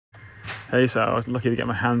Hey, so I was lucky to get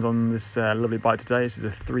my hands on this lovely bike today. This is a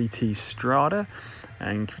 3T Strada,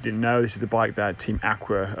 and if you didn't know, this is the bike that Team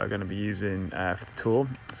Aqua are going to be using for the tour.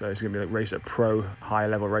 So it's going to be like raced at pro high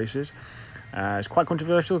level races. It's quite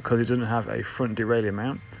controversial because it doesn't have a front derailleur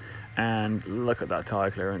mount, and look at that tyre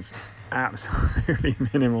clearance, absolutely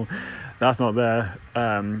minimal. That's not there.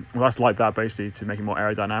 Well, that's like that basically to make it more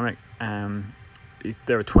aerodynamic.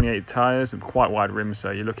 There are 28 tyres and quite wide rims,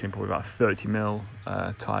 so you're looking at probably about 30mm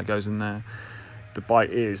tyre goes in there. The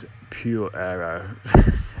bike is pure aero.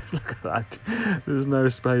 Look at that. There's no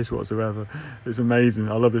space whatsoever. It's amazing.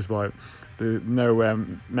 I love this bike. No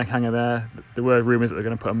mech hanger there. There were rumours that they're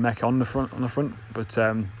going to put a mech on the front, but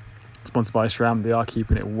sponsored by SRAM, they are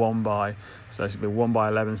keeping it 1x, so it's going to be a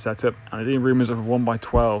 1x11 setup, and there's even rumours of a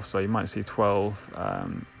 1x12, so you might see 12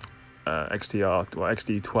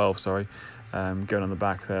 XD12, sorry, going on the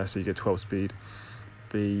back there, so you get 12 speed.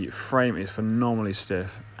 The frame is phenomenally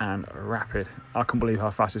stiff and rapid. I can't believe how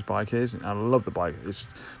fast this bike is. I love the bike. It's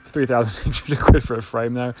 3,600 quid for a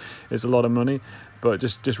frame though. It's a lot of money, but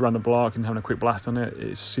just around the block and having a quick blast on it,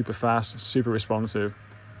 it's super fast, super responsive.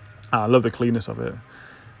 I love the cleanness of it.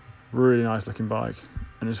 Really nice looking bike.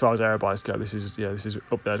 And as far as aero bikes go, this is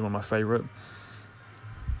up there as one of my favourite.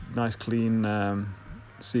 Nice clean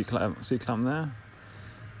seat clamp there.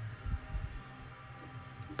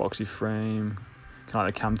 Boxy frame, kind of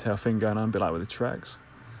like the camtail thing going on, a bit like with the Treks.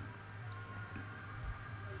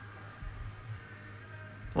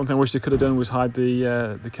 One thing I wish they could have done was hide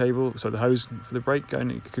the cable, so the hose for the brake going.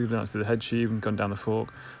 It could have done it through the head tube and gone down the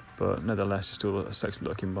fork, but nevertheless, it's still a sexy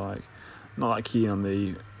looking bike. Not that keen on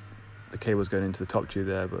the cables going into the top tube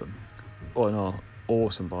there, but all in all,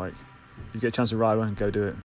 awesome bike. If you get a chance to ride one, go do it.